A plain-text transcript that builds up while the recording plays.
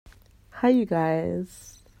Hi, you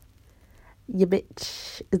guys. Your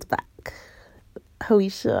bitch is back.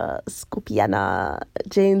 Hoisha, Scopiana,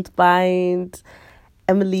 James Bind,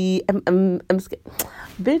 Emily. I'm scared.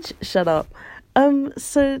 Bitch, shut up.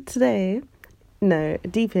 So today, no,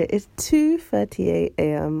 deep here. It's 2:38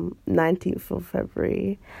 a.m. 19th of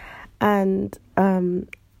February, and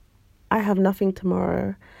I have nothing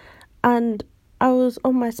tomorrow, and I was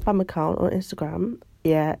on my spam account on Instagram.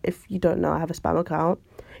 Yeah, if you don't know, I have a spam account.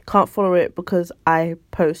 Can't follow it because I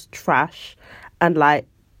post trash, and like,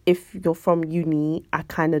 if you're from uni, I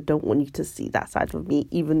kind of don't want you to see that side of me,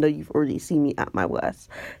 even though you've already seen me at my worst.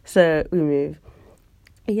 So we move.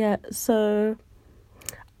 Yeah, so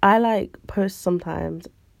I like post sometimes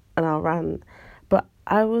and I'll rant, but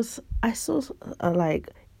I saw like,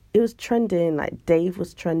 it was trending, like Dave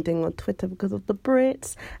was trending on Twitter because of the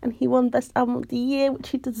Brits, and he won Best Album of the Year, which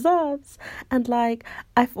he deserves. And like,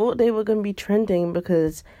 I thought they were going to be trending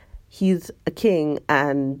because he's a king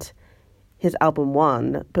and his album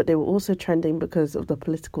won, but they were also trending because of the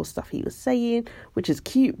political stuff he was saying, which is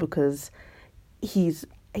cute because he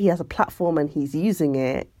has a platform and he's using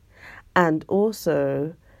it. And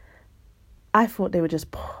also, I thought they were just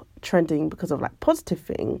trending because of like positive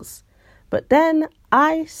things. But then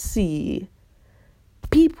I see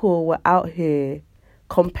people were out here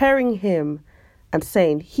comparing him and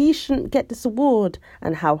saying he shouldn't get this award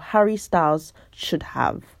and how Harry Styles should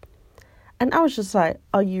have. And I was just like,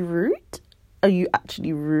 are you rude? Are you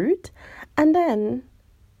actually rude? And then,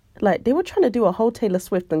 like, they were trying to do a whole Taylor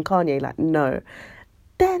Swift and Kanye, like, no.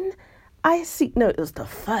 Then it was the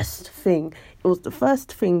first thing. It was the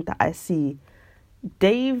first thing that I see.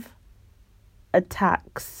 Dave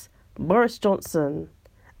attacks Boris Johnson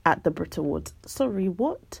at the Brit Awards. Sorry,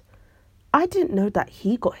 what? I didn't know that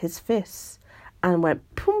he got his fists and went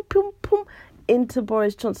pum, pum, pum into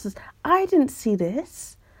Boris Johnson's. I didn't see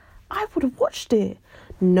this. I would have watched it.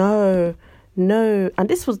 No. And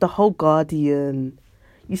this was the whole Guardian.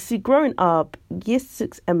 You see, growing up, year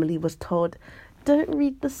 6 Emily was told, don't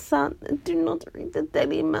read the Sun, do not read the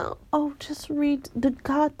Daily Mail. Oh, just read the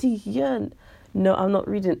Guardian. No, I'm not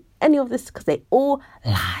reading any of this because they all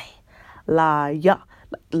lie. Yeah,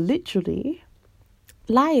 like, literally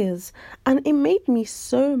liars. And it made me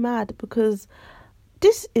so mad because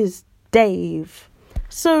this is Dave.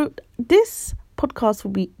 So this podcast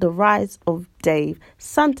will be the rise of Dave,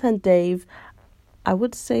 Santan Dave. I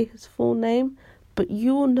would say his full name, but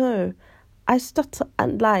you all know I stutter,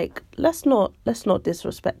 and like, let's not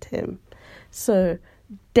disrespect him. So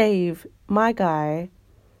Dave, my guy,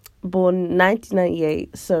 born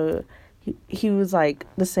 1998, so he was like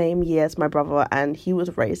the same year as my brother, and he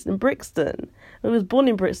was raised in Brixton. He was born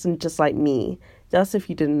in Brixton just like me. Just if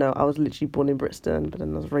you didn't know, I was literally born in Brixton, but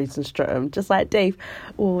then I was raised in Streatham, just like Dave.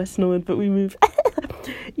 Oh, West Norwood, but we moved.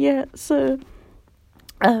 Yeah, so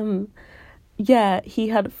yeah, he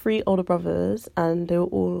had 3 older brothers, and they were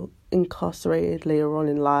all incarcerated later on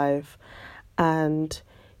in life, and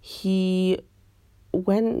he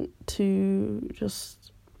went to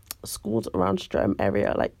just schools around Streatham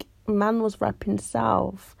area. Like, man was rapping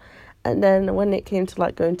south, and then when it came to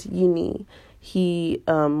like going to uni, he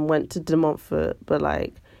went to De Montfort, but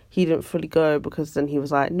like he didn't fully go because then he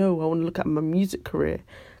was like, no, I want to look at my music career.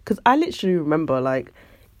 Because I literally remember, like,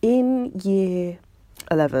 in year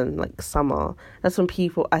 11, like summer, that's when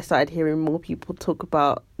I started hearing more people talk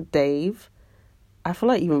about Dave. I feel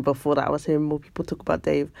like even before that I was hearing more people talk about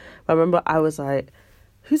Dave, but I remember I was like,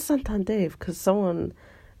 who's Santan Dave? Because someone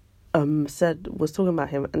was talking about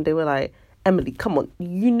him, and they were like, Emily, come on,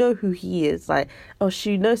 you know who he is. Like, oh,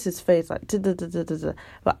 she knows his face, like, da-da-da-da-da-da.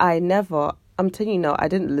 But I'm telling you now, I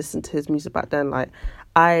didn't listen to his music back then. Like,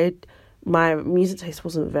 my music taste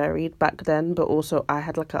wasn't varied back then, but also I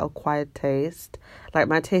had like an acquired taste. Like,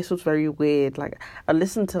 my taste was very weird. Like, I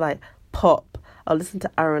listened to like pop, I listened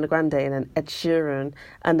to Ariana Grande and then Ed Sheeran,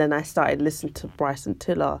 and then I started listening to Bryson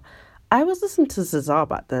Tiller. I was listening to SZA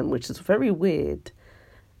back then, which is very weird.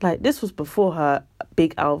 Like, this was before her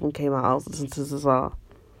big album came out. I was listening to SZA.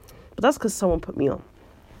 But that's because someone put me on.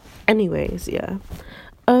 Anyways, yeah.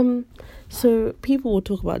 So people will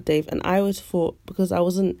talk about Dave, and I always thought, because I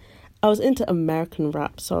was into American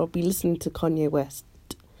rap, so I'll be listening to Kanye West.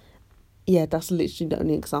 Yeah, that's literally the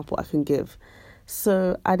only example I can give.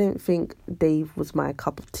 So I didn't think Dave was my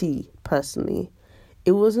cup of tea, personally.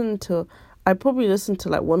 It wasn't until I probably listened to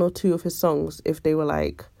like 1 or 2 of his songs if they were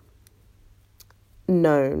like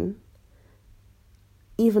known.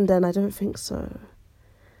 Even then, I don't think so.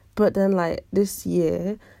 But then, like, this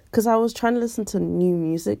year, because I was trying to listen to new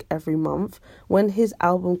music every month, when his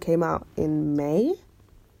album came out in May.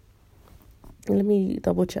 Let me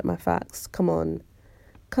double check my facts. Come on.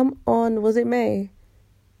 Come on, was it May?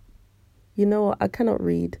 You know what? I cannot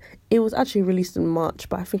read. It was actually released in March,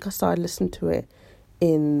 but I think I started listening to it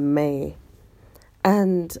in May.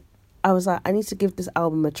 And I was like, I need to give this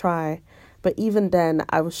album a try. But even then,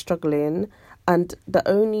 I was struggling. And the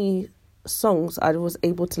only songs I was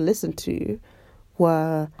able to listen to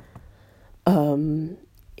were,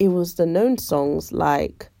 it was the known songs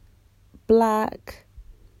like Black.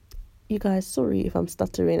 You guys, sorry if I'm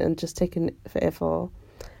stuttering and just taking it forever.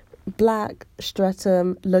 Black,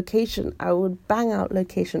 Stratum, Location. I would bang out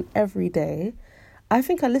Location every day. I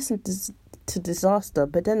think I listened to Disaster,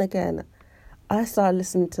 but then again, I started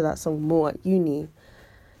listening to that song more at uni.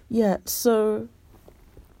 Yeah, so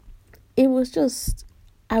it was just,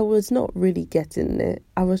 I was not really getting it.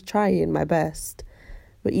 I was trying my best,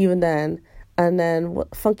 but even then, and then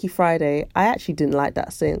Funky Friday, I actually didn't like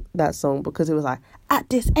that song because it was like, at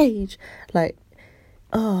this age, like,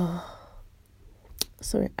 oh,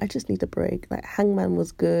 sorry, I just need a break. Like, Hangman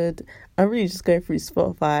was good. I'm really just going through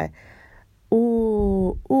Spotify.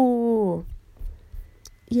 Ooh.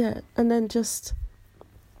 Yeah, and then just,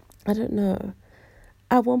 I don't know.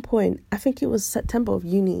 At one point, I think it was September of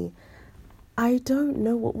uni, I don't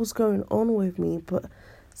know what was going on with me, but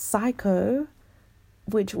Psycho,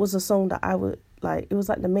 which was a song that I would, like, it was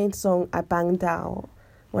like the main song I banged out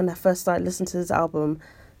when I first started listening to this album.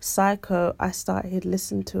 Psycho, I started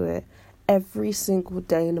listening to it every single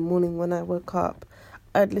day in the morning when I woke up.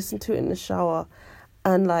 I'd listen to it in the shower,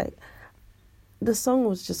 and like the song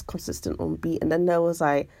was just consistent on beat. And then there was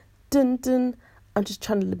like, dun dun, I'm just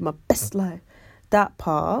trying to live my best life. That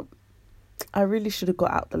part, I really should have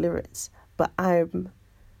got out the lyrics, but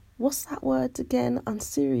what's that word again?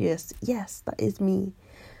 Unserious. Yes, that is me.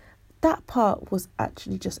 That part was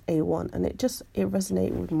actually just A1, and it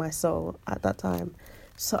resonated with my soul at that time.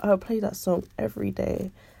 So I would play that song every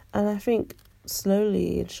day. And I think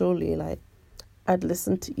slowly and surely, like, I'd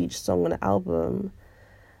listen to each song on the album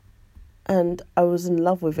and I was in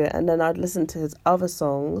love with it. And then I'd listen to his other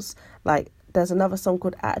songs. Like, there's another song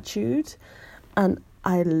called Attitude, and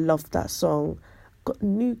I love that song. Got a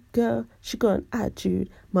new girl, she got an attitude.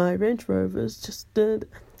 My Range Rover's just stood.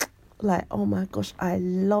 Like, oh my gosh, I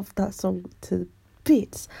love that song to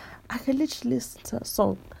bits. I could literally listen to that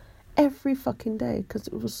song every fucking day because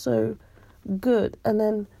it was so good. And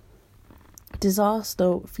then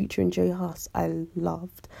Disaster featuring J Hus, I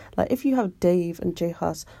loved. Like, if you have Dave and J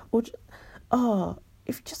Hus, or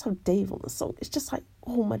if you just have Dave on the song, it's just like,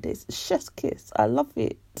 oh my days, chef's kiss. I love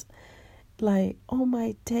it. Like, oh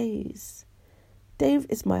my days. Dave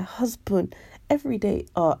is my husband. Every day,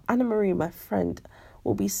 Anna Marie, my friend,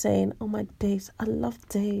 will be saying, oh my days, I love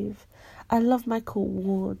Dave. I love Michael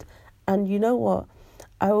Ward. And you know what?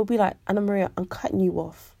 I will be like, Anna Maria, I'm cutting you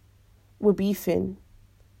off. We're beefing.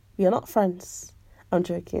 We are not friends. I'm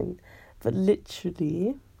joking. But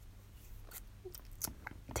literally,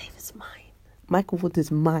 Dave is mine. Michael Wood is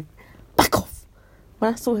mine. Back off.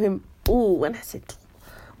 When I saw him,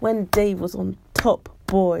 when Dave was on top,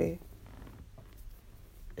 boy.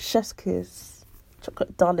 Chef's kiss.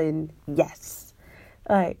 Chocolate darling, yes.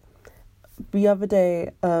 Like, the other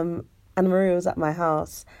day, Anna Maria was at my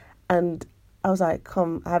house and I was like,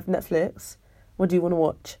 come, I have Netflix. What do you want to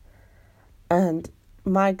watch? And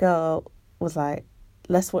my girl was like,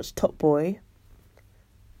 let's watch Top Boy.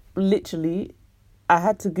 Literally, I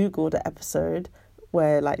had to Google the episode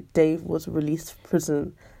where like Dave was released from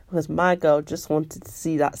prison because my girl just wanted to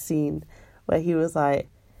see that scene where he was like,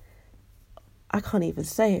 I can't even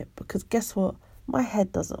say it because guess what? My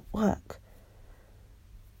head doesn't work.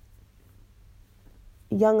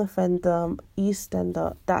 Young offender,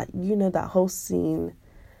 EastEnder, that whole scene.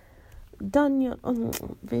 Done your,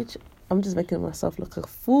 bitch. I'm just making myself look like a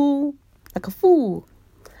fool.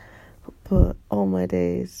 But, oh my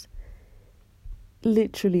days.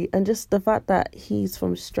 Literally. And just the fact that he's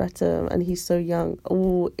from Streatham and he's so young.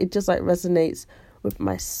 Oh, it just like resonates with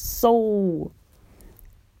my soul.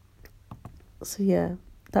 So yeah,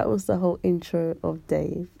 that was the whole intro of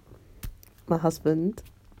Dave, my husband.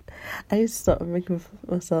 I used to start making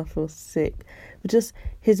myself feel sick. But just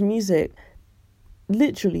his music,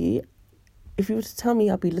 literally, if you were to tell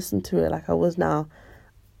me I'd be listening to it like I was now,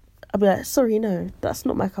 I'd be like, sorry, no, that's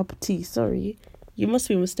not my cup of tea, sorry. You must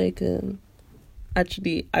be mistaken.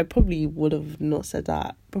 Actually, I probably would have not said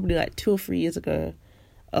that. Probably like 2 or 3 years ago,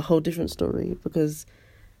 a whole different story, because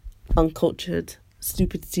uncultured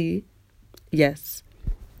stupidity, yes.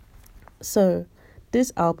 So,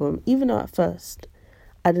 this album, even though at first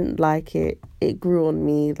I didn't like it, it grew on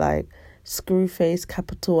me. Like, Screwface,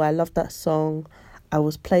 Capital, I love that song. I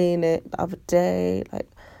was playing it the other day. Like,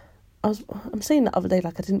 I'm saying the other day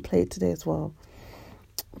like I didn't play it today as well.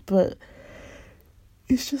 but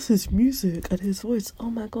it's just his music and his voice. Oh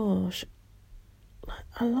my gosh,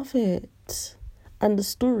 I love it. And the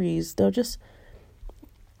stories, they'll just,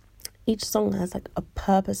 each song has like a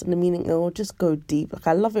purpose and a meaning. It will just go deep. Like,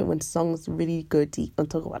 I love it when songs really go deep and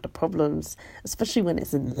talk about the problems, especially when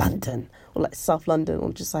it's in London or like South London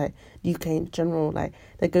or just like UK in general. Like,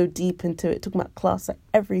 they go deep into it, talking about class, like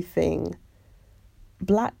everything.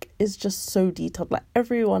 Black is just so detailed. Like,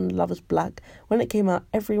 everyone loves Black. When it came out,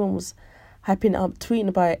 everyone was hyping it up, tweeting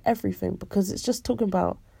about it, everything, because it's just talking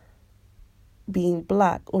about being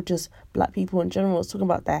Black, or just Black people in general. It's talking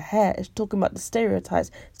about their hair, it's talking about the stereotypes,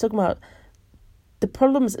 it's talking about the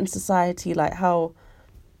problems in society, like how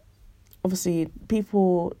obviously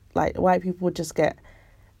people, like white people, just get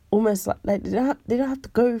almost like they don't have to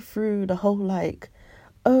go through the whole like,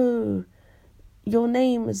 oh, your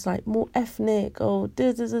name is like more ethnic, or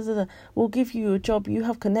we'll give you a job, you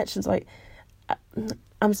have connections. Like,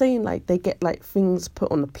 I'm saying, like, they get like things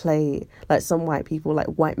put on the plate, like some white people, like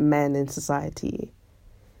white men in society.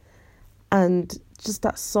 And just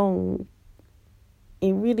that song,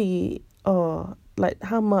 it really, like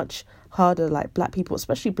how much harder like Black people,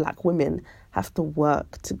 especially Black women, have to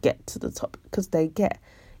work to get to the top, because they get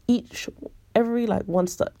every like one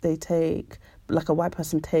step they take, like a white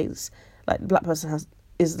person takes, like the Black person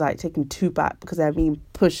is like taking two back, because they're being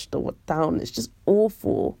pushed or down. It's just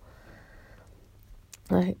awful.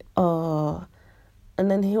 Like, and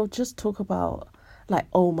then he'll just talk about like,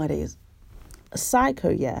 oh my days, Psycho,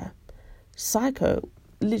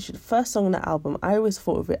 literally the first song on the album, I always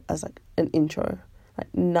thought of it as like an intro,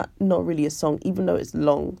 like not really a song, even though it's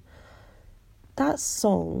long. That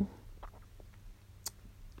song,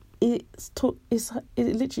 it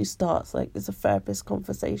literally starts like it's a therapist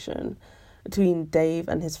conversation between Dave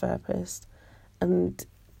and his therapist, and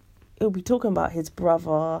he'll be talking about his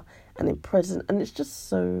brother and in prison, and it's just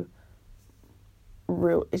so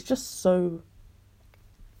real. It's just so,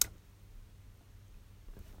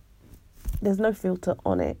 there's no filter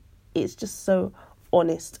on it. It's just so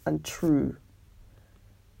honest and true.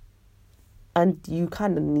 And you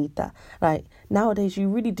kind of need that. Like, nowadays, you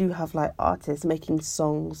really do have like artists making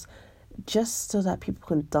songs just so that people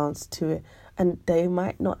can dance to it. And they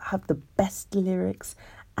might not have the best lyrics,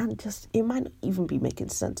 and just, it might not even be making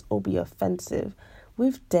sense or be offensive.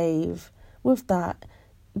 With Dave, with that,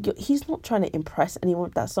 he's not trying to impress anyone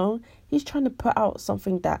with that song. He's trying to put out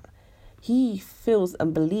something that he feels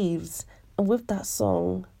and believes. And with that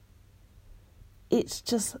song, it's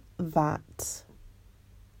just that.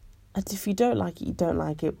 And if you don't like it, you don't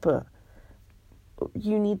like it. But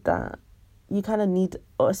you need that. You kind of need,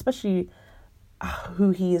 or especially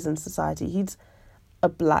who he is in society. He's a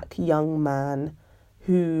Black young man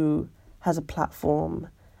who has a platform.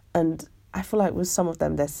 And I feel like with some of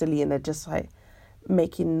them, they're silly and they're just like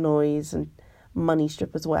making noise and money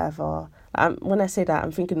strippers, whatever. When I say that,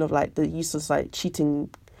 I'm thinking of like the useless like cheating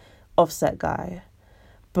Offset guy.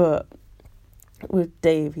 But with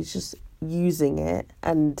Dave, he's just using it,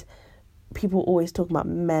 and people always talk about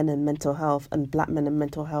men and mental health and Black men and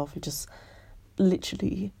mental health, and just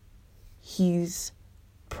literally he's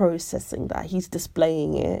processing that, he's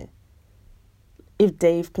displaying it. If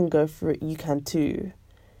Dave can go through it, you can too.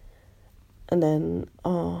 And then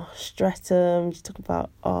Streatham, you talk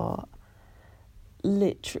about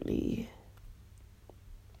literally,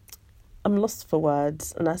 I'm lost for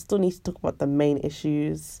words, and I still need to talk about the main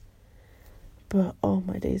issues. But oh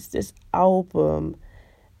my days, this album,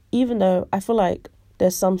 even though I feel like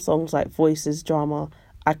there's some songs like Voices, Drama,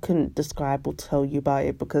 I couldn't describe or tell you about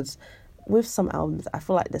it, because with some albums, I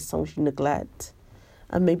feel like there's songs you neglect.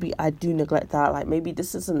 And maybe I do neglect that. Like, maybe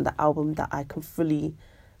this isn't the album that I can fully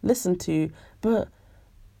listen to. But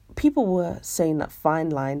people were saying that Fine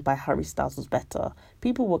Line by Harry Styles was better.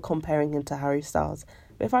 People were comparing him to Harry Styles.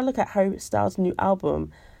 But if I look at Harry Styles' new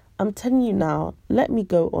album, I'm telling you now, let me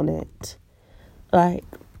go on it. Like,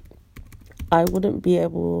 I wouldn't be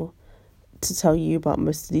able to tell you about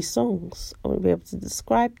most of these songs. I wouldn't be able to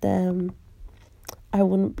describe them. I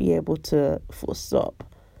wouldn't be able to full stop.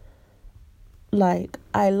 Like,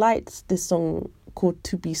 I liked this song called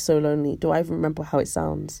To Be So Lonely. Do I even remember how it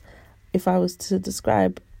sounds? If I was to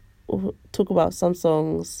describe or talk about some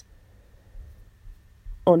songs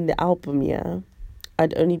on the album,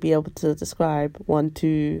 I'd only be able to describe 1,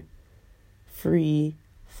 2, 3,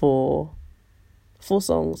 4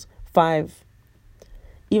 songs, 5.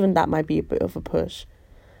 Even that might be a bit of a push.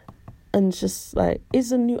 And it's just like,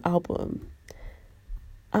 it's a new album.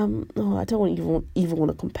 I don't even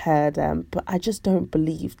want to compare them, but I just don't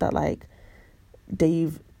believe that like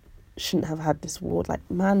Dave shouldn't have had this award. Like,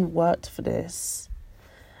 man worked for this,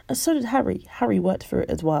 And so did Harry. Harry worked for it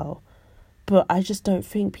as well. But I just don't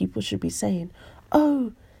think people should be saying,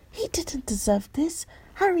 oh, he didn't deserve this.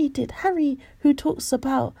 Harry did. Harry, who talks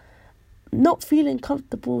about not feeling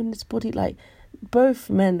comfortable in his body. Like, both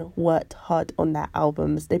men worked hard on their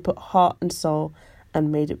albums. They put heart and soul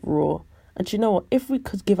and made it raw. And you know what? If we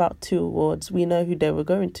could give out 2 awards, we know who they were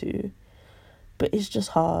going to. But it's just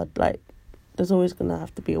hard. Like, there's always going to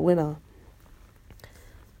have to be a winner.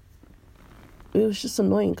 It was just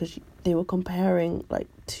annoying because they were comparing, like,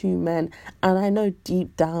 2 men. And I know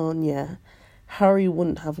deep down, yeah, Harry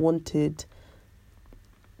wouldn't have wanted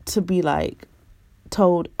to be, like,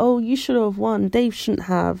 told, oh, you should have won. Dave shouldn't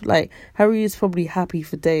have. Like, Harry is probably happy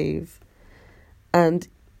for Dave. And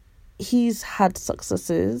he's had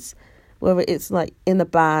successes, whether it's, like, in a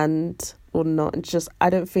band or not. It's just, I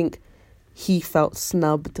don't think he felt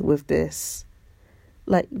snubbed with this.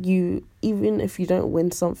 Like, even if you don't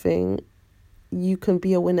win something, you can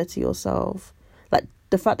be a winner to yourself. Like,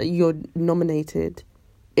 the fact that you're nominated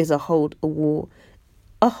is a whole award.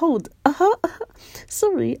 A whole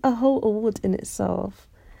award in itself.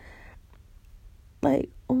 Like,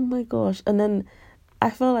 oh my gosh. And then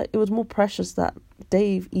I felt like it was more precious that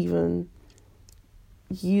Dave even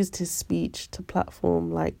used his speech to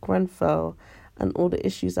platform, like, Grenfell and all the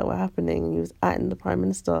issues that were happening. And he was atting the Prime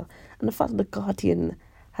Minister. And the fact that The Guardian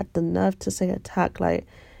had the nerve to say attack, like,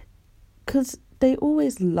 because they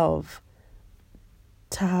always love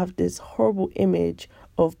to have this horrible image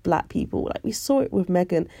of black people. Like, we saw it with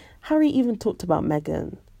Meghan. Harry even talked about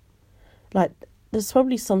Meghan. Like, there's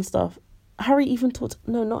probably some stuff. Harry even talked...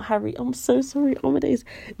 No, not Harry. I'm so sorry. Amadeus.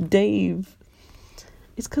 Dave.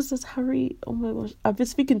 It's because there's Harry... Oh my gosh. I've been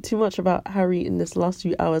speaking too much about Harry in this last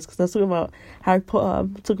few hours because I was talking about Harry Potter.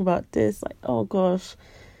 I'm talking about this. Like, oh gosh.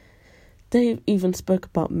 Dave even spoke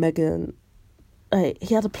about Meghan. Like,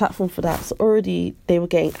 he had a platform for that. So already they were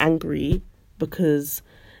getting angry because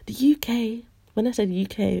the UK... When I say the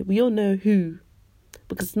UK, we all know who.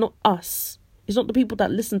 Because it's not us. It's not the people that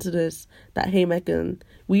listen to this that hate Meghan.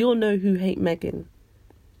 We all know who hate Meghan.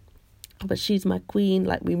 But she's my queen.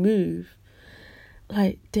 Like, we move.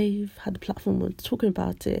 Like, Dave had a platform on talking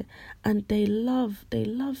about it. And they love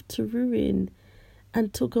to ruin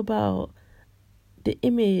and talk about the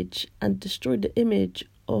image and destroy the image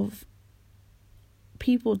of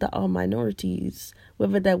people that are minorities.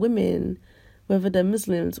 Whether they're women, whether they're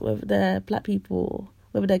Muslims, whether they're black people,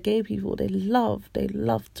 whether they're gay people, they love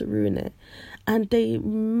to ruin it. And they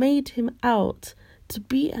made him out to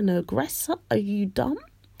be an aggressor. Are you dumb?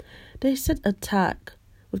 They said attack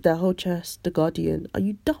with their whole chest, The Guardian. Are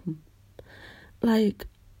you dumb? Like,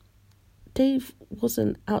 Dave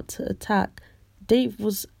wasn't out to attack. Dave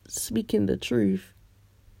was speaking the truth.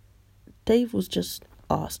 Dave was just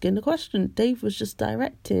asking the question. Dave was just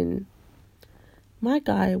directing. My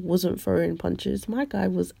guy wasn't throwing punches. My guy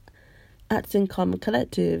was acting calm and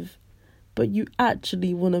collective. But you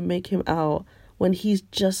actually want to make him out when he's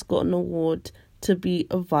just got an award to be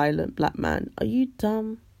a violent black man. Are you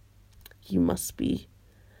dumb? You must be.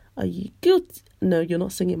 Are you guilty? No, you're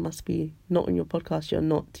not singing must be. Not on your podcast. You're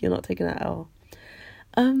not taking that out.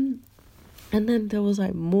 And then there was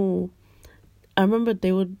like more. I remember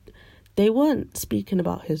they weren't speaking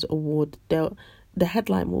about his award. The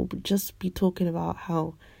headline will just be talking about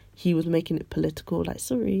how he was making it political. Like,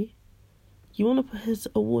 sorry, you want to put his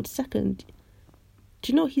award second?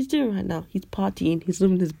 Do you know what he's doing right now? He's partying. He's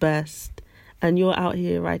living his best. And you're out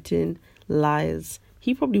here writing lies.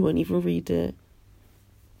 He probably won't even read it.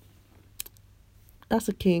 That's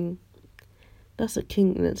a king. That's a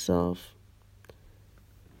king in itself.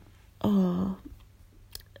 Oh,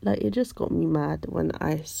 like, it just got me mad when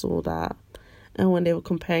I saw that. And when they were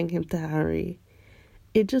comparing him to Harry.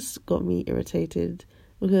 It just got me irritated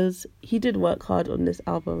because he did work hard on this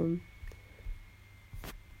album.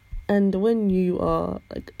 And when you are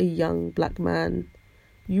like a young black man,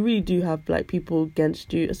 you really do have black people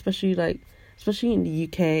against you, especially in the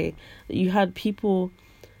UK. You had people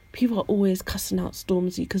are always cussing out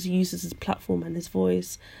Stormzy because he uses his platform and his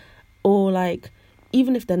voice. Or like,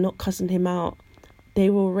 even if they're not cussing him out, they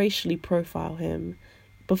will racially profile him.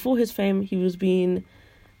 Before his fame, he was being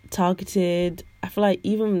targeted. I feel like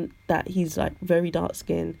even that he's like very dark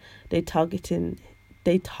skinned, they target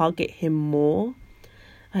him more.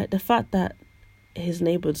 Like, the fact that his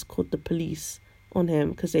neighbours called the police on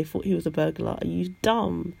him because they thought he was a burglar. Are you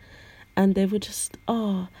dumb? And they were just,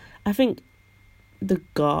 I think the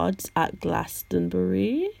guards at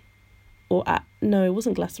Glastonbury, no, it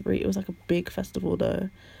wasn't Glastonbury, it was like a big festival though,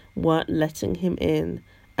 weren't letting him in.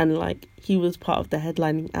 And like, he was part of the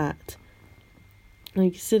headlining act.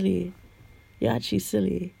 Like, silly. You're actually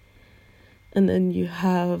silly. And then you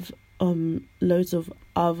have loads of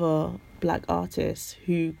other black artists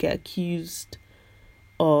who get accused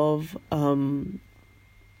of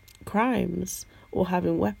crimes or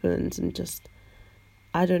having weapons, and just,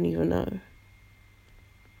 I don't even know.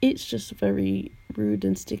 It's just very rude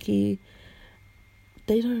and sticky.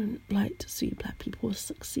 They don't like to see black people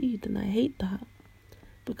succeed, and I hate that,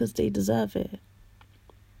 because they deserve it.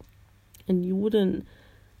 And you wouldn't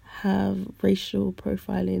have racial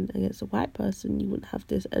profiling against a white person. You wouldn't have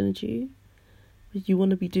this energy. But you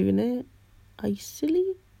want to be doing it? Are you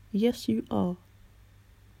silly? Yes, you are.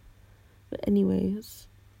 But anyways,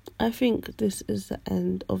 I think this is the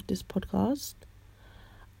end of this podcast.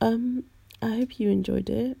 I hope you enjoyed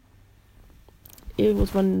it. It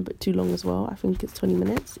was running a bit too long as well. I think it's 20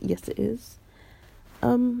 minutes. Yes, it is. I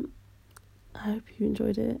hope you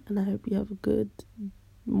enjoyed it, and I hope you have a good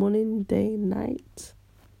morning, day, night.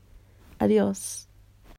 Adios.